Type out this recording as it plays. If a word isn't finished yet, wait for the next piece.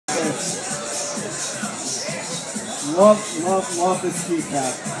Love this ski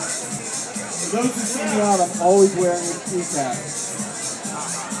cap. For those who see me out, I'm always wearing a ski cap.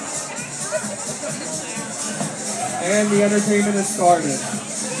 And the entertainment has started.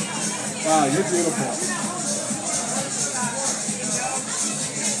 Wow, you're beautiful.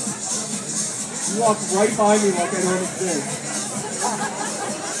 You walk right by me like I don't exist.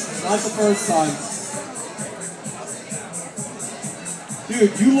 Not the first time.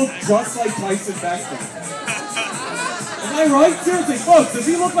 Dude, you look just like Tyson Beckford. Am I right? Seriously, folks, does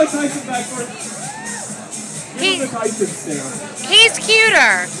he look like Tyson Beckford? Give him the Tyson stare. He's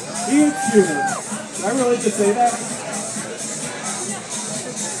cuter. He is cuter. Did I really just say that?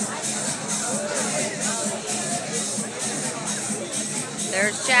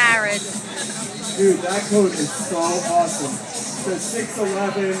 There's Jared. Dude, that coat is so awesome. It says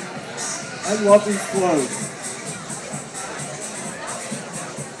 6'11". I love these clothes.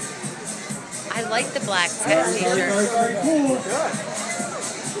 I like the black t-shirt. Very cool. Good.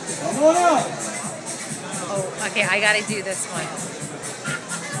 Come on out. Oh, okay, I gotta do this one.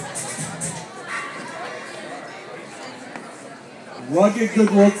 Rugged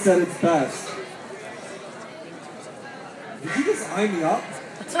good looks at its best. Did you just eye me up?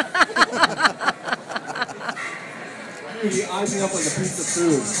 Dude, he eyed me up like a piece of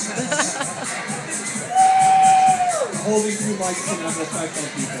food. Holding two mics can have an effect on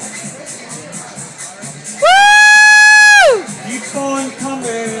people. Woo! Keep on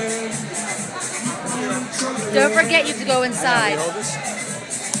coming. Don't forget you have to go inside.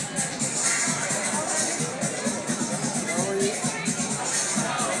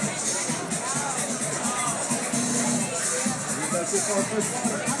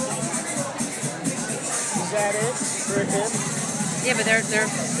 Is that it for him? Yeah, but they're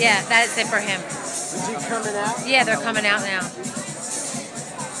yeah, that's it for him. Is he coming out? Yeah, they're coming out now.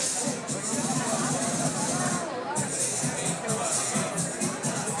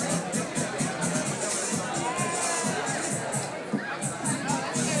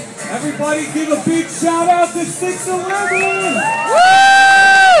 Everybody give a big shout out to 6'11". Woo!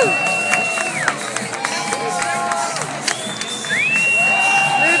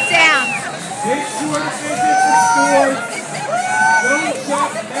 Move down. Make sure to